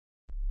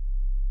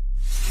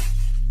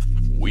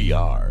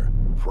are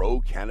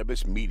Pro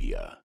Cannabis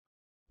Media.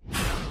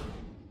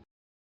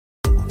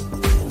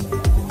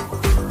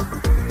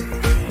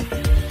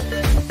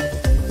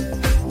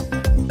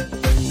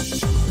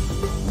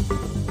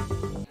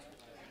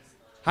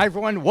 Hi,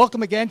 everyone.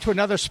 Welcome again to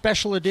another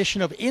special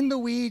edition of In the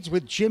Weeds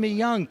with Jimmy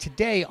Young.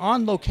 Today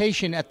on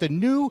location at the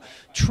new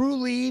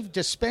Trulieve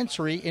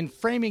dispensary in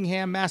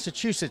Framingham,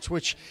 Massachusetts,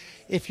 which,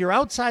 if you're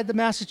outside the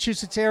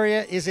Massachusetts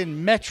area, is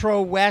in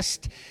Metro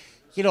West.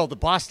 You know, the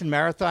Boston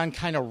Marathon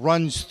kind of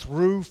runs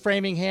through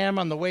Framingham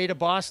on the way to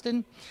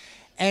Boston.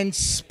 And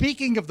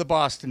speaking of the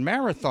Boston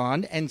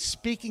Marathon and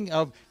speaking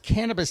of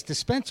cannabis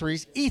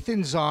dispensaries,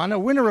 Ethan Zohn, a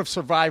winner of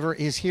Survivor,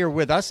 is here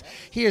with us.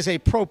 He is a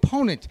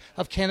proponent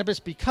of cannabis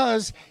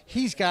because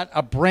he's got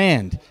a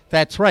brand.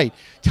 That's right.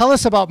 Tell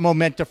us about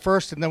Momenta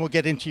first, and then we'll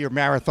get into your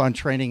marathon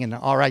training. And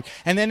all right.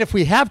 And then if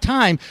we have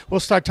time,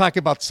 we'll start talking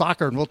about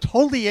soccer, and we'll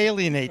totally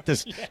alienate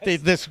this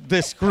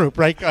this group,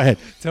 right? Go ahead.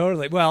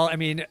 Totally. Well, I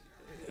mean,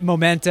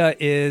 Momenta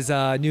is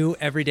a new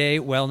everyday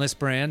wellness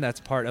brand that's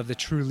part of the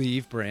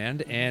Trulieve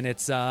brand, and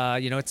it's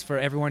it's for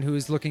everyone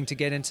who's looking to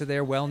get into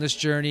their wellness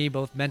journey,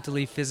 both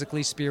mentally,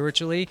 physically,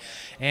 spiritually.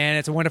 And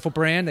it's a wonderful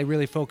brand. They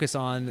really focus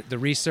on the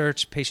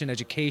research, patient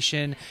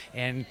education,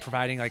 and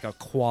providing like a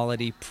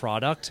quality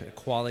product, a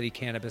quality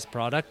cannabis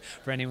product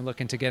for anyone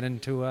looking to get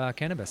into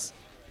cannabis.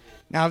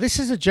 Now, this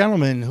is a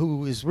gentleman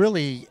who is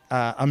really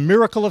a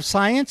miracle of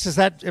science. Is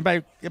that am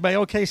I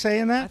okay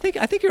saying that?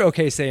 I think you're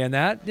okay saying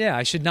that. Yeah,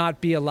 I should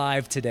not be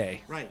alive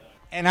today. Right.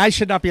 And I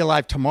should not be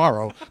alive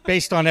tomorrow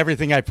based on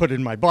everything I put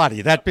in my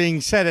body. That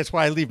being said, that's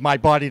why I leave my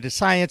body to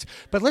science.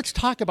 But let's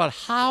talk about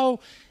how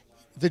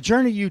the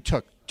journey you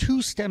took,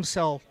 2 stem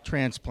cell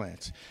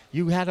transplants.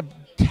 You had a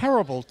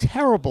terrible,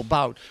 terrible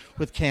bout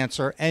with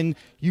cancer, and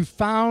you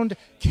found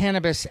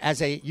cannabis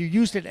you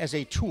used it as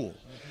a tool.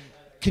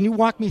 Can you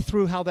walk me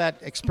through how that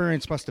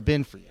experience must have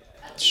been for you?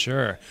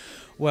 Sure.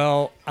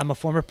 Well, I'm a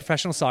former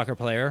professional soccer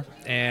player,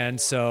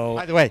 and so...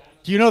 By the way,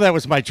 do you know that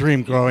was my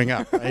dream growing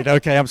up, right?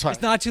 Okay, I'm sorry.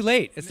 It's not too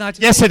late. It's not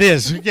too Yes, late. it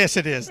is. Yes,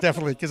 it is,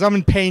 definitely, because I'm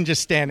in pain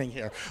just standing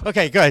here.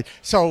 Okay, go ahead.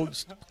 So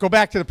go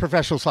back to the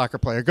professional soccer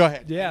player. Go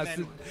ahead. Yeah.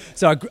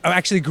 So I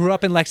actually grew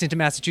up in Lexington,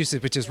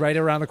 Massachusetts, which is right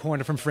around the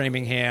corner from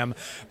Framingham.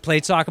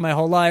 Played soccer my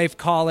whole life,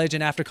 college,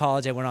 and after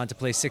college I went on to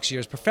play 6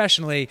 years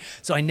professionally,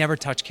 so I never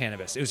touched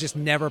cannabis. It was just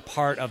never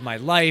part of my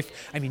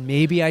life. I mean,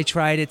 maybe I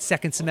tried it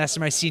second semester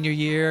my senior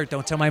year.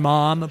 Don't tell my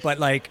mom, but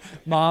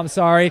Mom,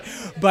 sorry.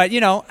 But, it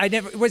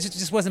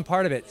just wasn't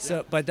part of it.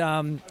 So, but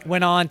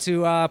went on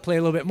to play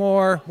a little bit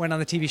more, went on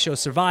the TV show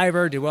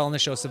Survivor, did well on the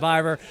show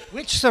Survivor.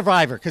 Which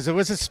Survivor? Because there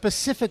was a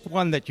specific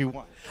one that you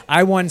won.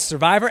 I won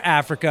Survivor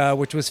Africa,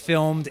 which was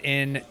filmed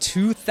in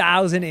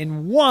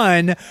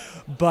 2001,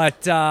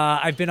 but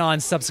I've been on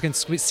subsequent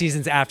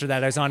seasons after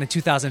that. I was on in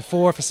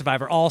 2004 for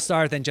Survivor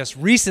All-Star, then just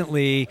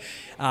recently,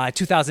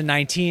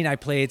 2019, I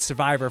played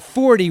Survivor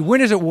 40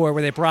 Winners at War,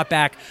 where they brought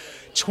back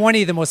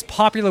 20 of the most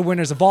popular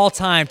winners of all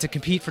time to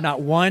compete for not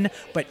 $1,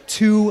 but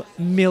 $2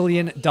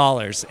 million.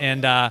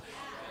 And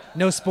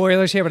no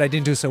spoilers here, but I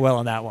didn't do so well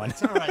on that one.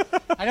 It's all right.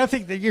 I don't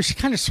think that you're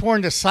kind of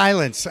sworn to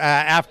silence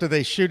after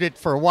they shoot it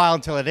for a while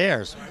until it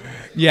airs.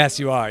 Yes,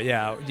 you are.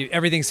 Yeah.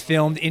 Everything's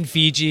filmed in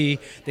Fiji.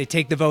 They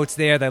take the votes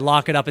there, they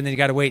lock it up, and then you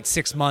got to wait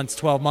 6 months,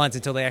 12 months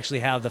until they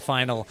actually have the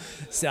final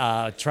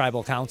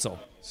tribal council.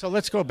 So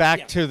let's go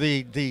back to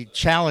the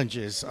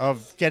challenges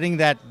of getting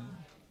that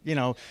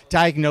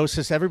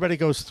diagnosis. Everybody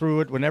goes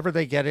through it. Whenever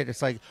they get it,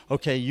 it's like,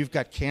 okay, you've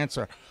got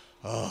cancer.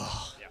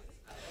 Oh. Yeah.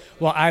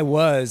 Well, I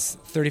was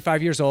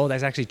 35 years old. I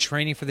was actually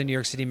training for the New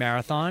York City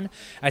Marathon.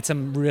 I had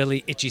some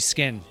really itchy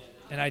skin,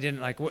 and I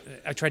didn't I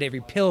tried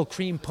every pill,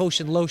 cream,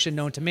 potion, lotion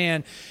known to man,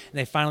 and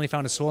they finally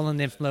found a swollen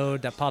lymph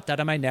node that popped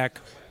out of my neck.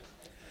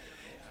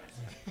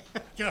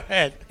 Go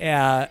ahead.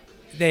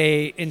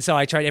 And so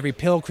I tried every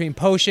pill, cream,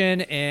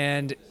 potion,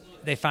 and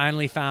they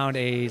finally found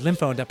a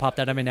lymph node that popped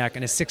out of my neck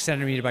and a 6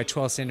 centimeter by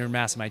 12 centimeter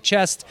mass in my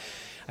chest.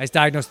 I was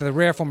diagnosed with a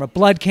rare form of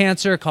blood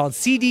cancer called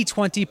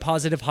CD20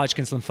 positive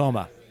Hodgkin's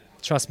lymphoma.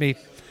 Trust me,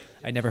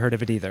 I never heard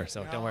of it either,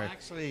 so don't worry.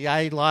 Actually,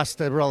 I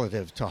lost a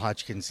relative to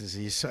Hodgkin's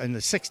disease in the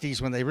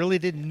 60s when they really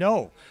didn't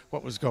know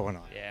what was going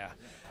on. Yeah.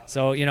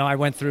 So, I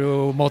went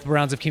through multiple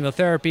rounds of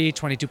chemotherapy,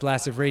 22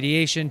 blasts of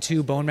radiation,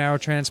 2 bone marrow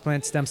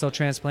transplants, stem cell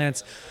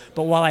transplants.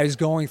 But while I was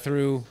going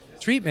through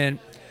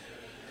treatment,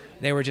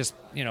 they were just,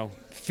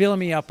 filling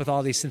me up with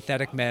all these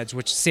synthetic meds,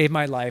 which saved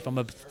my life. I'm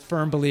a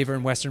firm believer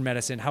in Western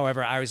medicine.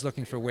 However, I was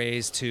looking for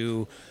ways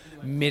to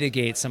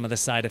mitigate some of the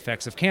side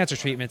effects of cancer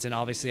treatments, and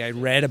obviously I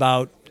read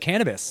about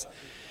cannabis.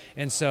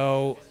 And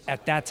so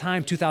at that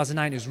time,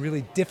 2009, it was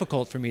really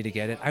difficult for me to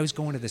get it. I was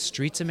going to the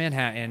streets of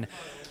Manhattan,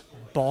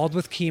 bald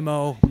with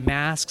chemo,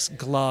 masks,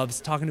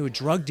 gloves, talking to a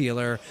drug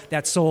dealer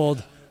that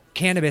sold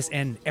cannabis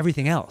and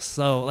everything else.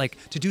 So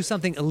to do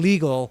something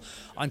illegal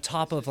on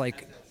top of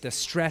the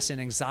stress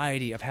and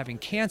anxiety of having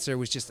cancer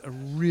was just a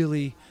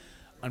really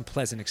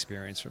unpleasant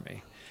experience for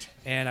me.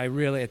 And I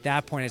really, at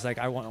that point, it's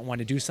I want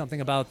to do something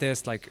about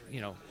this,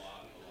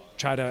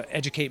 try to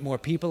educate more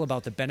people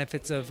about the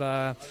benefits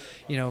of,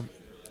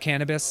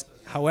 cannabis.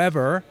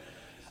 However,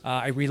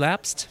 I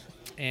relapsed,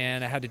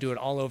 and I had to do it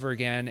all over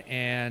again.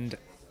 And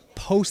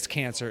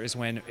post-cancer is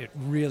when it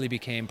really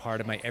became part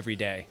of my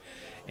everyday.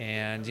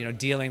 And,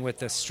 dealing with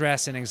the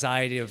stress and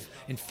anxiety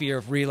and fear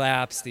of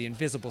relapse, the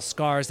invisible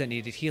scars that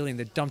needed healing,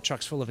 the dump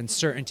trucks full of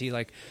uncertainty,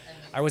 like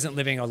I wasn't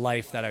living a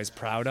life that I was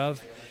proud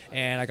of.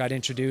 And I got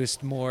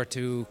introduced more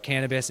to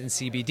cannabis and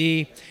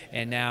CBD,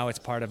 and now it's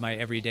part of my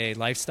everyday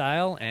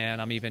lifestyle.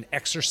 And I'm even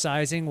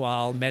exercising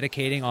while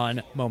medicating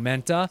on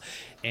Momenta.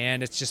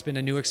 And it's just been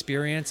a new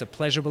experience, a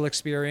pleasurable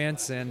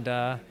experience, and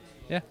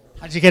yeah.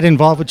 How'd you get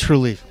involved with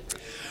Trulieve?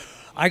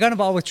 I got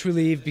involved with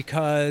Trulieve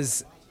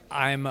because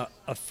I'm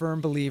a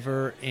firm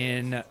believer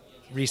in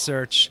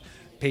research,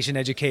 patient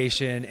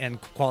education, and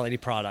quality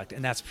product.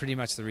 And that's pretty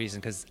much the reason,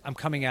 because I'm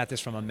coming at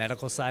this from a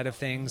medical side of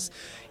things.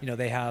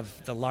 They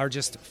have the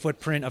largest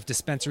footprint of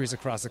dispensaries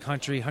across the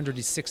country,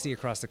 160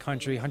 across the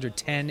country,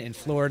 110 in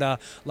Florida,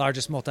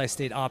 largest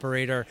multi-state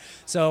operator.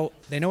 So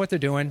they know what they're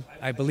doing.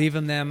 I believe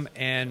in them.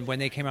 And when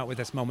they came out with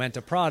this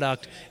Momenta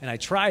product and I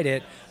tried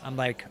it, I'm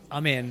like,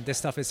 I'm in. This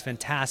stuff is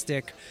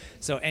fantastic.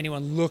 So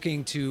anyone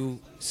looking to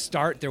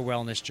start their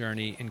wellness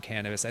journey in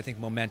cannabis, I think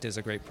Momenta is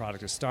a great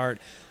product to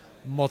start.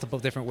 Multiple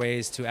different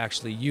ways to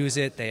actually use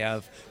it. They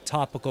have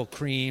topical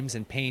creams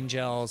and pain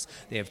gels.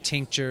 They have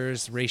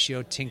tinctures,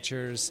 ratio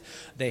tinctures.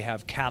 They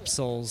have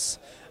capsules.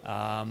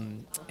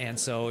 And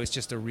so it's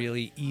just a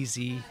really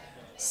easy,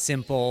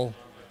 simple,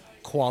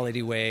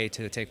 quality way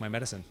to take my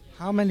medicine.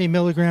 How many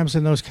milligrams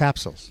in those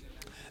capsules?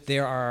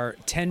 There are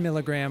 10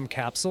 milligram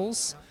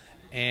capsules.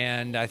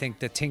 And I think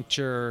the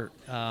tincture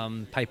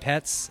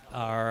pipettes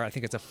are, I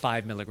think it's a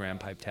 5 milligram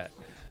pipette.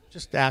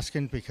 Just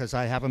asking because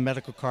I have a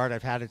medical card.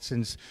 I've had it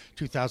since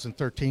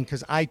 2013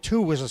 because I, too,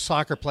 was a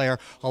soccer player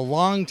a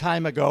long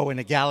time ago in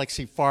a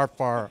galaxy far,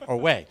 far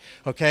away.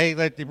 Okay?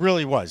 It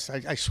really was.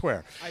 I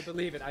swear. I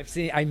believe it.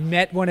 I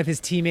met one of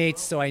his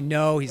teammates, so I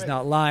know he's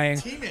not lying.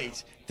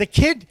 Teammates? The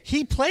kid,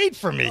 he played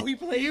for me. Oh, he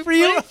played for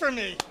you? For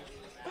me.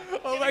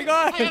 Oh, my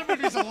God. I when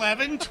he was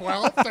 11,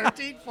 12,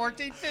 13,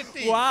 14,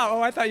 15. Wow.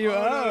 Oh, I thought you...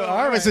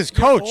 I was his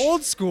coach. You're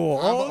old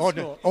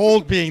school.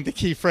 Old being the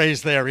key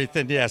phrase there,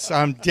 Ethan. Yes,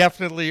 I'm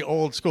definitely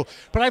old school.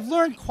 But I've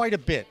learned quite a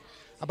bit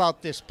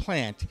about this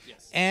plant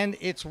and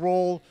its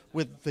role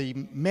with the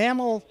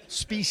mammal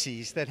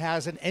species that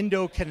has an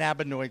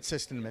endocannabinoid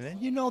system.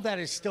 And that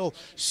is still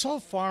so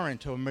foreign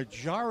to a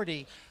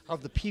majority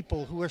of the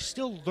people who are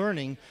still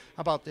learning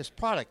about this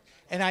product.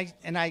 And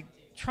I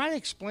try to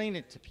explain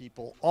it to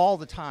people all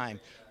the time.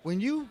 When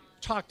you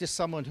talk to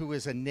someone who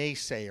is a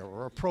naysayer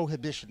or a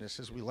prohibitionist,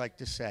 as we like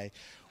to say,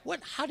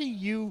 how do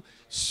you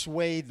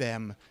sway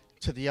them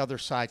to the other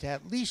side to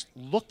at least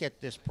look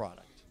at this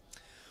product?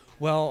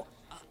 Well,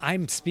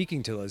 I'm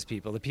speaking to those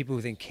people, the people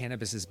who think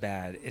cannabis is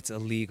bad, it's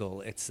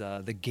illegal, it's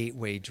the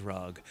gateway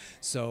drug.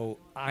 So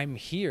I'm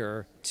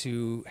here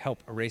to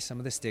help erase some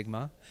of the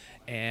stigma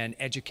and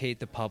educate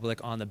the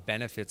public on the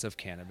benefits of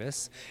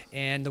cannabis.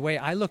 And the way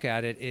I look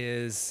at it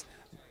is,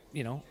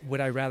 would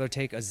I rather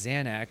take a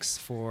Xanax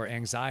for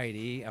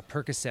anxiety, a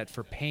Percocet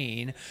for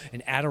pain,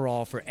 an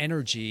Adderall for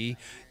energy?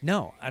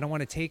 No, I don't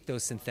want to take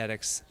those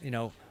synthetics.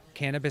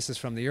 Cannabis is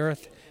from the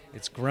earth.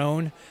 It's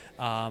grown.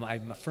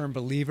 I'm a firm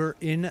believer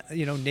in,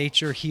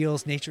 nature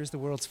heals. Nature is the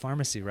world's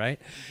pharmacy, right?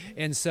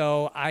 And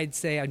so I'd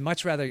say I'd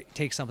much rather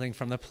take something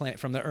from the plant,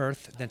 from the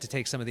earth, than to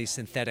take some of these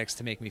synthetics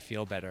to make me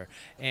feel better.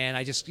 And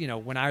I just,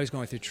 when I was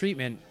going through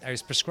treatment, I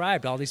was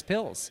prescribed all these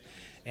pills.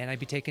 And I'd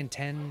be taking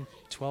 10,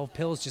 12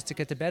 pills just to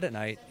get to bed at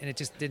night, and it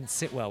just didn't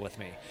sit well with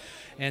me.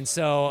 And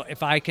so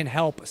if I can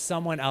help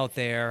someone out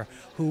there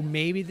who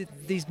maybe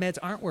these meds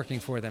aren't working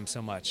for them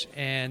so much,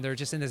 and they're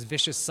just in this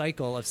vicious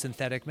cycle of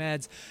synthetic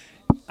meds,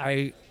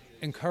 I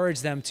encourage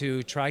them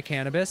to try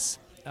cannabis,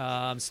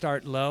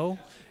 start low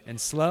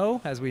and slow,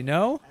 as we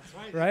know,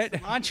 right?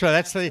 That's the mantra.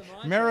 That's the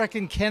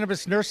American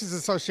Cannabis Nurses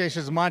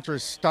Association's mantra: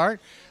 is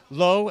start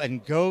low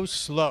and go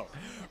slow.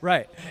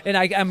 Right. And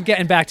I'm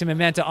getting back to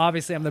Momenta.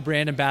 Obviously, I'm the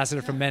brand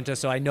ambassador for Menta,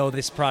 so I know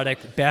this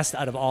product best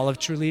out of all of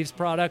Trulieve's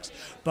products,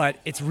 but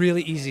it's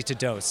really easy to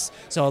dose.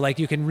 So,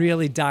 you can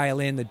really dial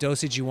in the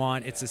dosage you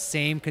want. It's the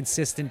same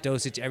consistent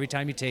dosage every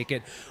time you take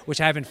it, which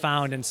I haven't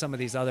found in some of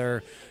these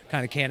other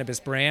kind of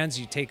cannabis brands.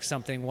 You take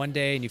something one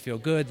day and you feel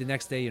good. The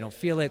next day you don't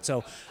feel it.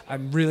 So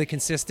I'm really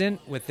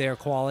consistent with their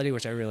quality,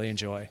 which I really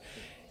enjoy.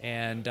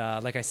 And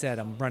like I said,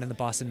 I'm running the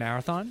Boston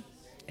Marathon.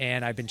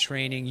 And I've been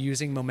training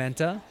using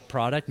Momenta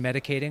product,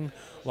 medicating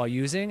while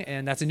using,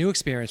 and that's a new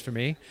experience for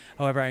me.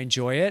 However, I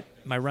enjoy it.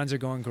 My runs are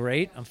going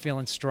great. I'm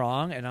feeling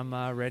strong, and I'm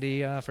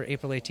ready for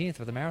April 18th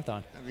for the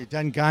marathon. Have you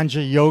done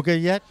Ganja Yoga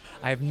yet?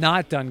 I have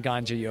not done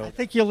Ganja Yoga. I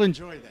think you'll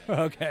enjoy that.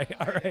 Okay,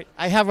 all right.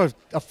 I have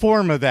a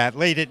form of that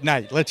late at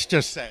night, let's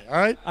just say, all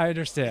right? I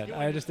understand.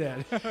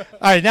 All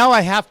right, now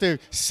I have to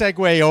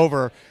segue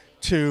over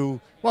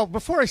to, well,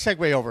 before I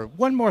segue over,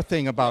 one more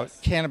thing about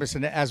cannabis,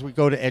 and as we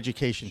go to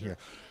education here.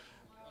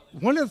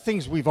 One of the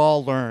things we've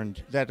all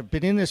learned that have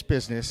been in this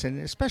business,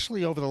 and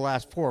especially over the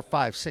last 4,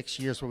 5, 6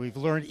 years where we've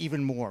learned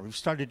even more, we've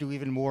started to do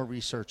even more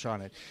research on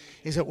it,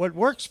 is that what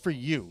works for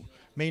you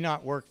may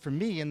not work for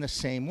me in the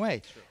same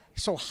way.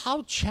 So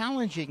how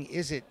challenging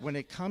is it when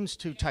it comes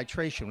to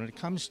titration, when it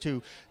comes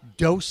to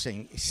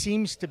dosing? It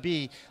seems to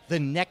be the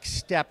next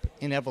step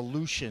in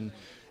evolution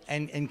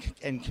and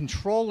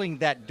controlling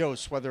that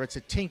dose, whether it's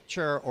a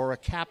tincture or a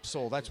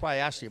capsule. That's why I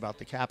asked you about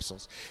the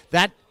capsules.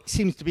 That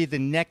seems to be the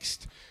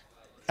next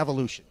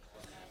evolution.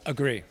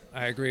 Agree.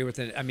 I agree with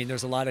it. I mean,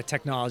 there's a lot of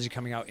technology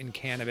coming out in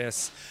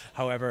cannabis.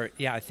 However,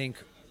 I think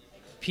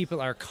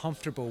people are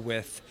comfortable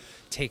with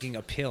taking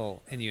a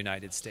pill in the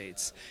United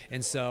States.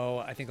 And so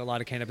I think a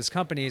lot of cannabis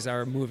companies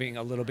are moving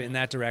a little bit in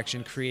that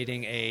direction,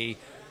 creating a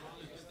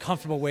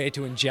comfortable way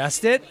to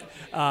ingest it.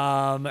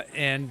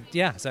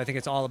 So I think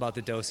it's all about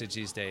the dosage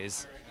these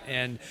days.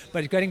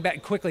 But getting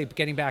back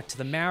to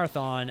the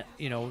marathon,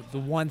 the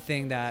one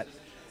thing that,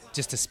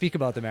 just to speak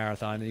about the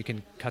marathon, and you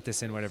can cut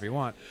this in whatever you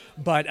want,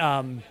 but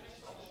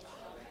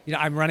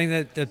I'm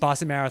running the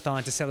Boston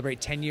Marathon to celebrate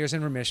 10 years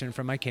in remission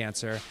from my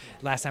cancer.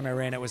 Last time I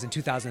ran it was in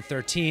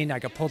 2013. I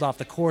got pulled off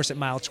the course at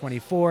mile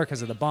 24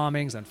 because of the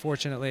bombings,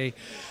 unfortunately.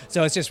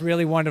 So it's just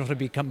really wonderful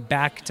to come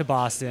back to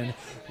Boston,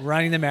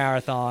 running the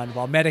marathon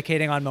while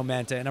medicating on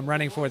Momenta. And I'm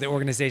running for the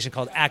organization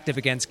called Active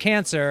Against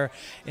Cancer,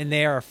 and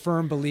they are a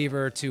firm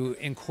believer to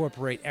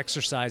incorporate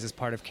exercise as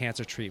part of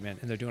cancer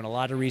treatment. And they're doing a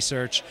lot of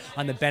research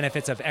on the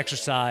benefits of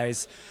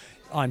exercise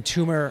on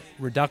tumor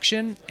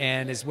reduction,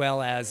 and as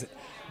well as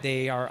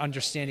they are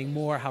understanding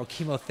more how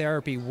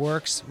chemotherapy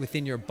works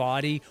within your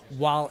body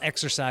while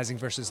exercising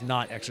versus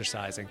not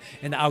exercising.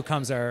 And the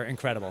outcomes are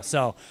incredible.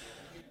 So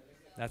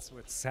that's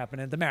what's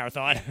happening at the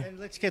marathon. And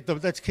let's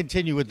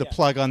continue with the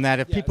plug on that.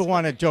 If people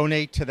want to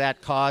donate to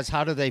that cause,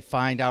 how do they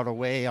find out a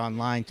way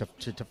online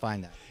to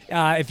find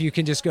that? If you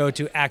can just go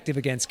to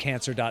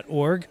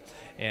activeagainstcancer.org,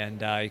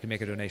 and you can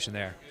make a donation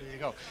there. There you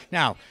go.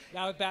 Now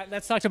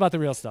let's talk about the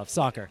real stuff,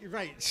 soccer.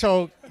 Right.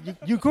 So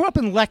you grew up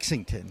in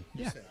Lexington.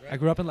 Yeah, I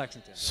grew up in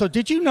Lexington. So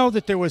did you know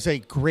that there was a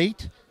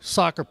great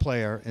soccer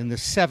player in the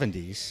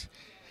 70s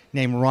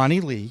named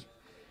Ronnie Lee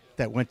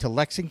that went to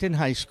Lexington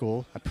High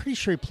School? I'm pretty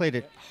sure he played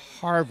at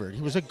Harvard.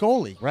 He was a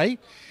goalie, right?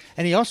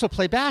 And he also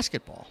played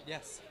basketball.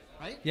 Yes.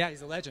 Right? Yeah,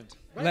 he's a legend.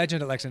 Right.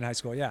 Legend at Lexington High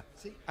School, yeah.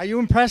 Are you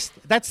impressed?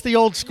 That's the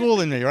old school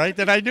in me, right?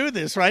 That I do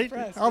this, right?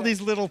 All these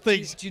little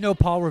things. Do you know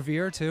Paul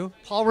Revere, too?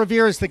 Paul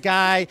Revere is the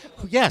guy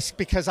who, yes,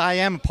 because I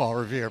am Paul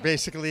Revere.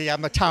 Basically,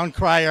 I'm a town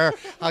crier.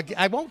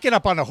 I won't get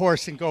up on a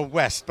horse and go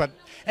west.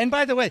 And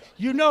by the way,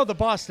 the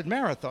Boston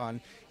Marathon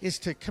is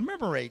to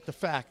commemorate the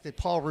fact that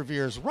Paul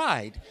Revere's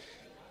ride,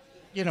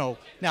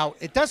 now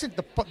it doesn't,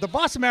 the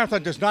Boston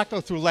Marathon does not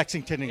go through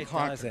Lexington and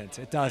Concord.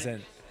 It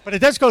doesn't. But it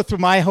does go through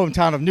my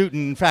hometown of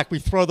Newton. In fact, we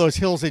throw those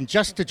hills in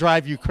just to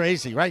drive you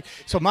crazy, right?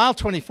 So mile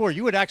 24,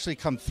 you would actually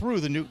come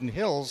through the Newton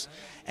Hills,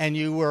 and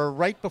you were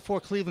right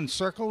before Cleveland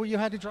Circle where you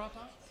had to drop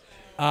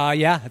off?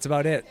 Yeah, that's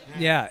about it.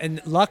 Yeah,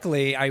 and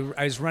luckily, I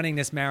was running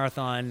this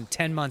marathon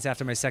 10 months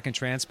after my second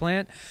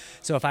transplant.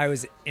 So if I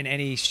was in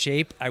any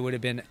shape, I would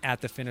have been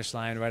at the finish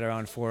line right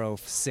around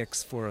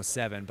 4:06,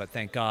 4:07. But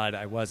thank God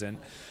I wasn't,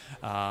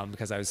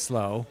 because I was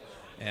slow.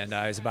 And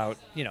I was about,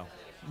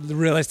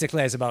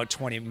 realistically, I was about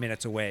 20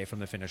 minutes away from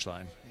the finish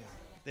line.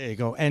 There you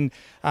go. And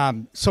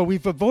so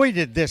we've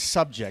avoided this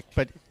subject,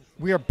 but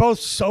we are both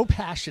so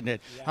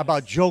passionate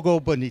about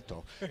Jogo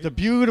Bonito, the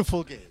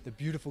beautiful game. The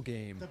beautiful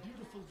game. The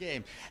beautiful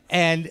game.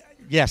 And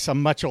yes,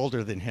 I'm much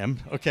older than him,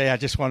 okay, I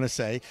just want to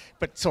say.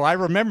 But so I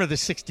remember the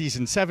 60s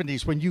and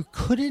 70s when you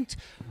couldn't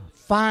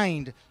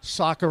find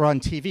soccer on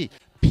TV.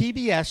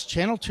 PBS,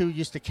 Channel 2,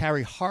 used to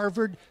carry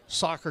Harvard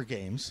soccer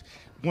games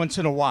once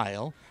in a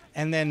while.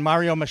 And then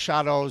Mario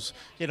Machado's,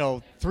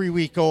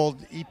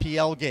 3-week-old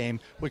EPL game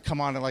would come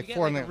on at like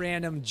 4 in the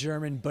random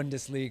German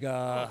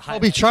Bundesliga.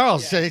 Toby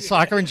Charles,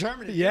 soccer in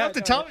Germany. You have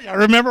to tell me. I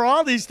remember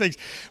all these things.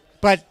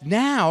 But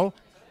now,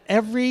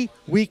 every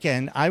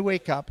weekend, I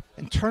wake up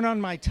and turn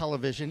on my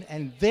television,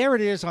 and there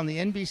it is on the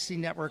NBC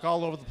network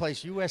all over the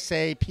place,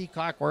 USA,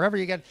 Peacock, wherever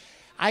you get.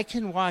 I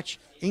can watch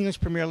English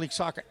Premier League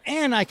soccer,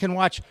 and I can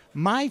watch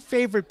my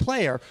favorite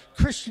player,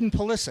 Christian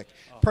Pulisic,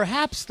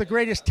 perhaps the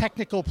greatest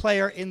technical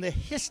player in the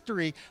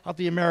history of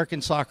the American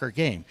soccer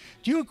game.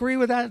 Do you agree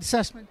with that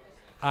assessment?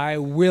 I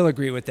will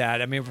agree with that.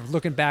 I mean,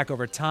 looking back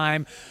over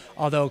time,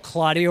 although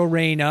Claudio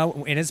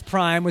Reyna in his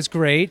prime was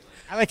great.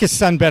 I like his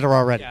son better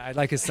already. Yeah, I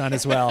like his son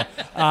as well.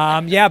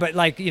 But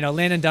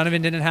Landon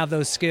Donovan didn't have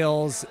those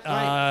skills.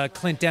 Right.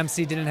 Clint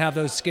Dempsey didn't have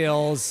those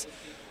skills.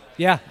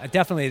 Yeah,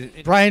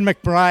 definitely. Brian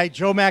McBride,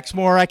 Joe Max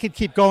Moore. I could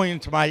keep going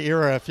into my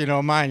era if you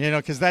don't mind,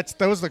 because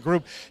those are the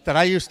group that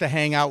I used to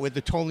hang out with,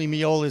 the Tony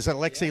Miolas,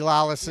 Alexi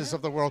Lalases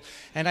of the world.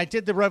 And I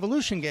did the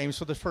Revolution games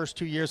for the first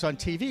 2 years on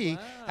TV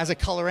as a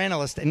color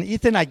analyst. And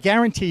Ethan, I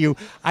guarantee you,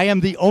 I am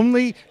the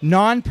only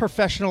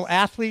non-professional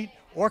athlete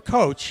or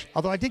coach,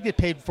 although I did get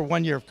paid for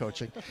 1 year of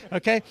coaching,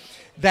 okay,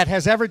 that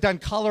has ever done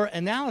color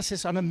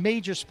analysis on a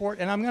major sport.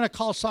 And I'm going to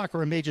call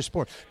soccer a major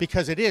sport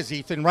because it is,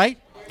 Ethan, right?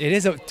 It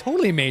is a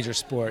totally major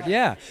sport,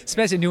 yeah.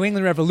 Especially New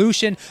England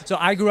Revolution. So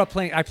I grew up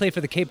playing. I played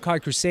for the Cape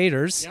Cod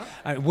Crusaders,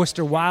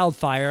 Worcester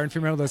Wildfire, and if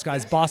you remember those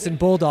guys, Boston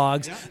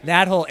Bulldogs.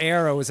 That whole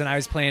era was when I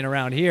was playing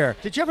around here.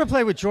 Did you ever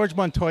play with George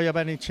Montoya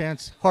by any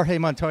chance? Jorge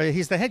Montoya.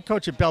 He's the head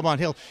coach at Belmont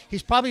Hill.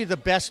 He's probably the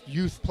best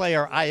youth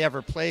player I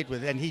ever played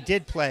with, and he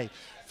did play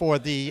for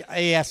the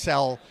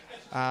ASL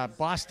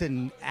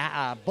Boston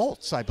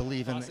Bolts, I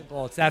believe. Boston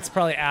Bolts. That's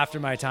probably after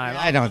my time.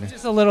 I know.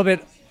 Just a little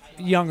bit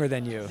younger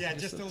than you. Yeah,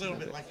 just a little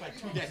bit, like by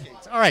 2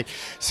 decades. All right.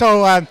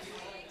 So,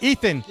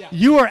 Ethan,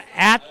 you were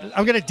at,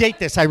 I'm going to date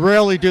this. I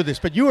rarely do this,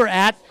 but you were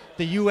at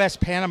the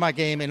U.S.-Panama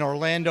game in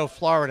Orlando,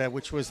 Florida,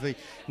 which was the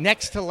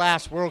next to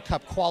last World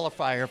Cup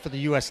qualifier for the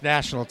U.S.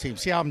 national team.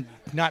 See how I'm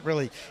not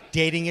really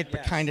dating it,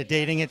 but kind of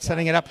dating it,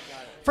 setting it up?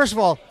 First of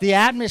all, the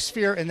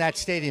atmosphere in that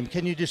stadium,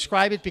 can you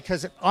describe it?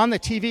 Because on the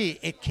TV,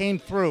 it came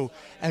through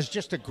as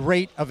just a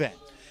great event.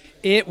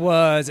 It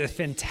was a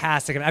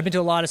fantastic. I've been to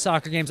a lot of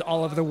soccer games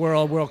all over the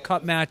world, World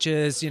Cup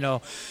matches,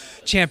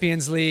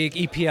 Champions League,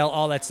 EPL,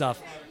 all that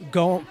stuff.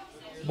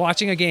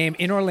 Watching a game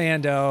in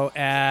Orlando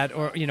at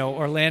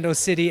Orlando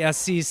City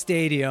SC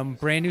Stadium,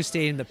 brand new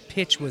stadium. The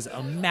pitch was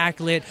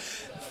immaculate.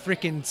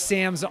 Freaking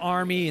Sam's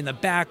Army in the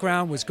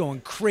background was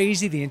going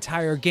crazy the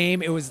entire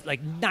game. It was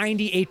like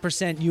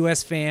 98%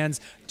 U.S.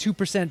 fans,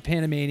 2%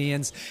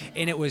 Panamanians,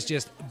 and it was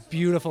just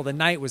beautiful. The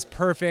night was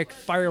perfect.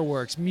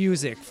 Fireworks,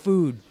 music,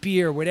 food,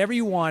 beer, whatever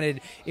you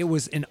wanted. It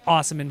was an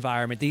awesome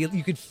environment.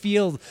 You could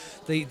feel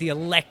the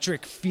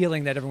electric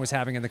feeling that everyone was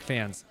having in the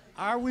fans.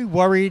 Are we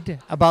worried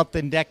about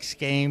the next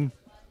game?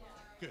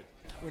 Good.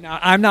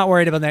 I'm not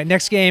worried about that.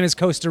 Next game is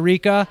Costa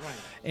Rica. Right.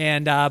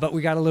 And but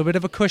we got a little bit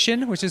of a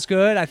cushion, which is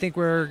good. I think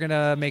we're going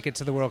to make it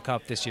to the World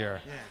Cup this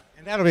year. Yeah.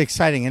 And that'll be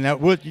exciting. And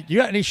you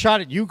got any shot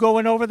at you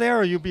going over there,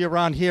 or you be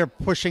around here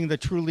pushing the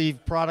True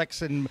Leave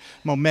products and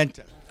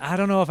Momenta? I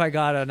don't know if I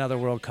got another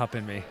World Cup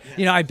in me.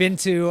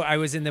 I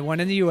was in the one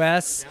in the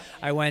U.S.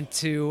 Yeah. I went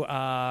to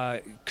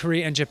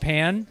Korea and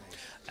Japan.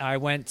 I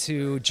went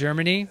to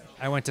Germany.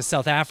 I went to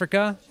South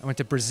Africa. I went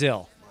to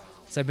Brazil.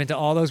 So I've been to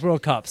all those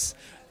World Cups.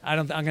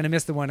 I'm going to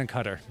miss the one in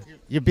Qatar.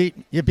 You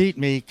beat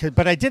me,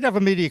 but I did have a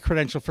media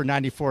credential for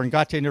 '94 and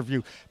got to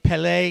interview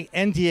Pelé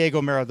and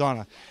Diego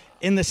Maradona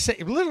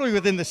literally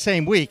within the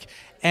same week,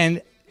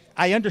 and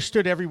I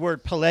understood every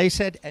word Pelé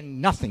said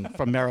and nothing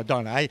from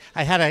Maradona.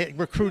 I had to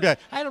recruit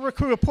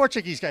a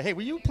Portuguese guy. Hey,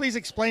 will you please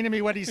explain to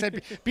me what he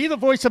said? Be the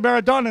voice of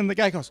Maradona, and the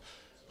guy goes,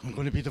 I'm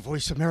going to be the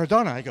voice of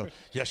Maradona. I go,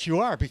 yes, you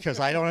are, because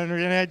I don't have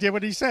any idea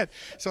what he said.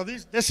 So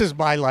this is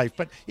my life.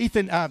 But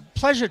Ethan,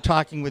 pleasure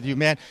talking with you,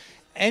 man.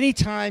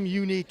 Anytime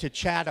you need to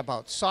chat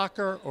about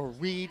soccer or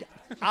read,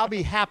 I'll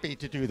be happy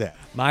to do that.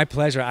 My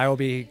pleasure. I will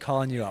be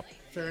calling you up.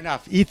 Fair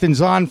enough.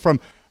 Ethan's on from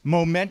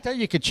Momenta.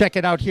 You can check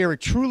it out here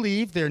at True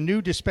Leave, their new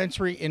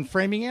dispensary in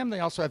Framingham. They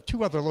also have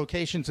 2 other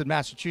locations in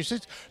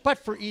Massachusetts. But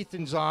for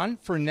Ethan's on,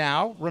 for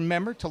now,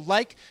 remember to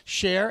like,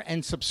 share,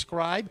 and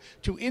subscribe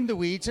to In the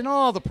Weeds and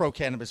all the Pro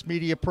Cannabis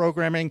Media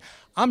programming.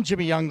 I'm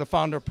Jimmy Young, the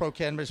founder of Pro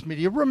Cannabis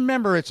Media.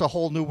 Remember, it's a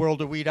whole new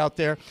world of weed out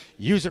there.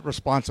 Use it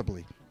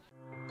responsibly.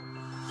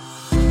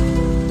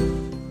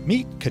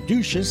 Meet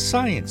Caduceus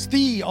Science,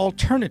 the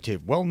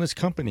alternative wellness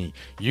company.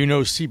 You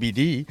know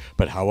CBD,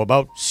 but how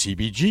about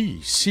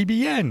CBG,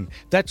 CBN?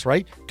 That's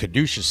right,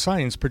 Caduceus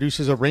Science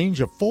produces a range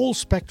of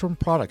full-spectrum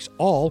products,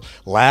 all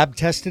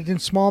lab-tested in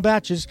small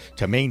batches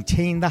to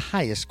maintain the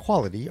highest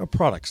quality of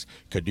products.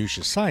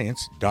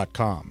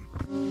 CaduceusScience.com.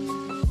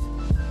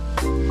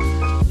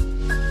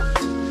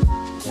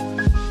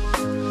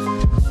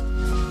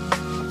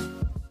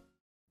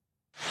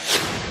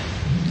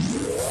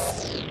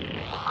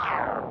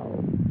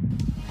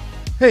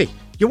 Hey,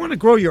 you want to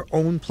grow your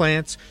own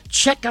plants?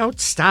 Check out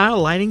Style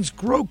Lighting's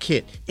Grow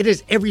Kit. It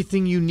has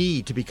everything you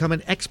need to become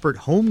an expert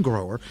home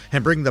grower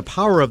and bring the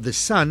power of the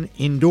sun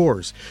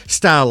indoors.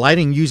 Style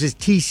Lighting uses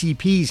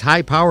TCP's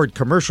high-powered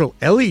commercial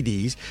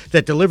LEDs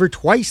that deliver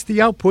twice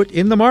the output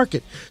in the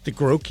market. The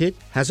Grow Kit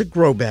has a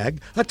grow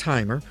bag, a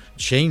timer,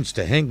 chains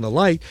to hang the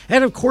light,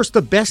 and of course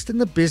the best in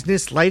the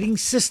business lighting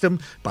system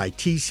by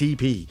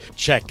TCP.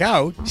 Check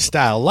out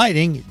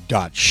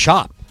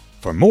stylelighting.shop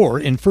for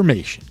more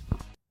information.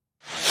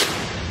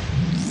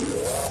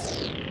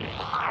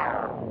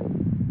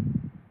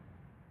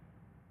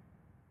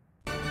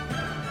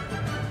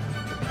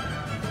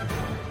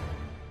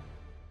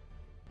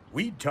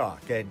 Weed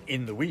Talk and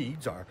In the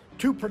Weeds are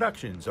 2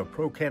 productions of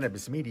Pro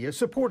Cannabis Media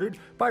supported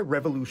by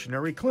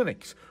Revolutionary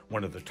Clinics,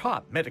 one of the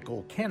top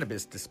medical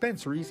cannabis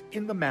dispensaries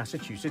in the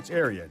Massachusetts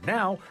area,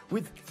 now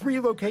with 3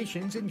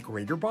 locations in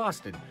Greater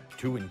Boston,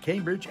 2 in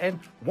Cambridge and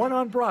 1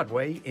 on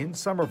Broadway in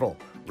Somerville.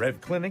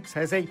 Rev Clinics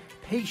has a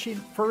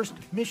patient-first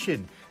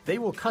mission. They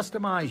will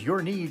customize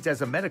your needs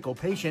as a medical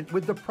patient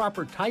with the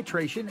proper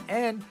titration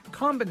and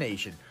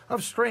combination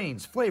of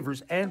strains,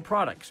 flavors, and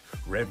products.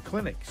 Rev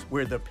Clinics,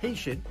 where the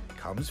patient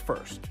comes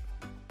first.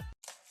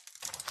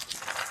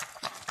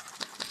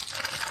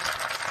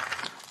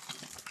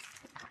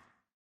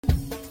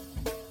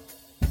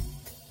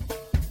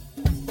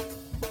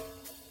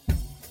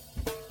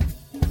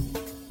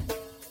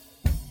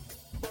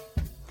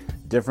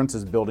 difference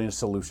is building a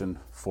solution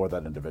for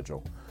that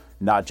individual.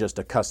 Not just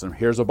a custom,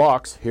 here's a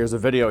box, here's a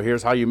video,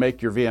 here's how you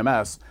make your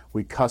VMS.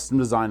 We custom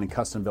design and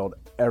custom build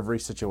every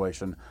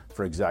situation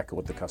for exactly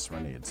what the customer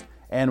needs.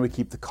 And we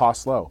keep the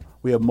cost low.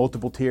 We have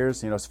multiple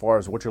tiers, as far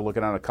as what you're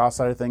looking at on the cost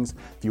side of things.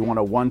 If you want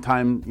a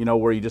one-time,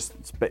 where you just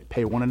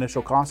pay one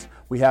initial cost,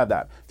 we have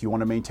that. If you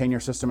want to maintain your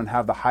system and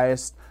have the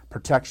highest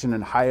protection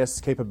and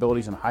highest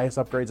capabilities and highest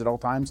upgrades at all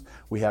times,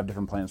 we have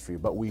different plans for you.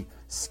 But we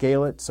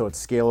scale it so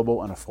it's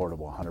scalable and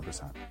affordable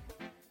 100%.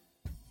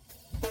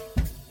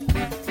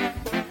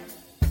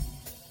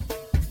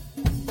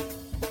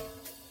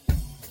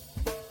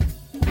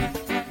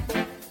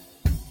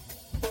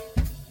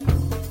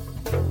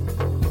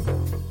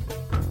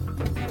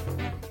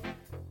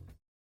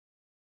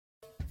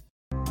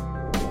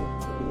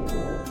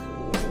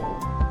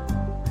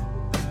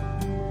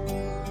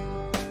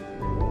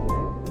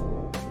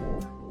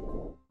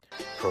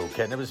 Pro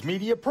Cannabis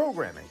Media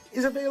programming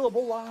is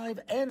available live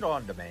and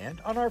on demand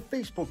on our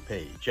Facebook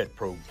page at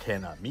Pro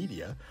Canna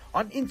Media,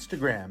 on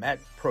Instagram at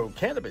Pro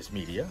Cannabis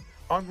Media,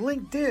 on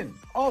LinkedIn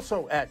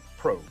also at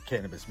Pro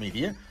Cannabis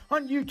Media,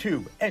 on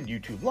YouTube and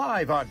YouTube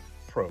Live on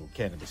Pro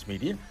Cannabis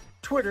Media,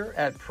 Twitter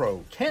at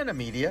Pro Canna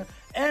Media,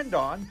 and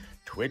on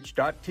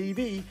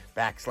twitch.tv/Pro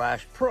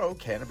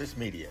Cannabis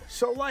Media.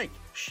 So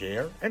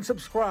share, and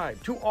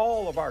subscribe to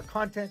all of our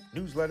content,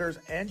 newsletters,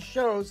 and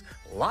shows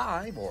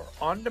live or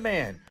on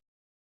demand.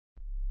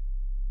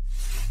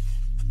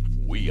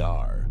 We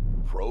are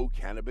Pro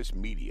Cannabis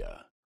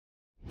Media.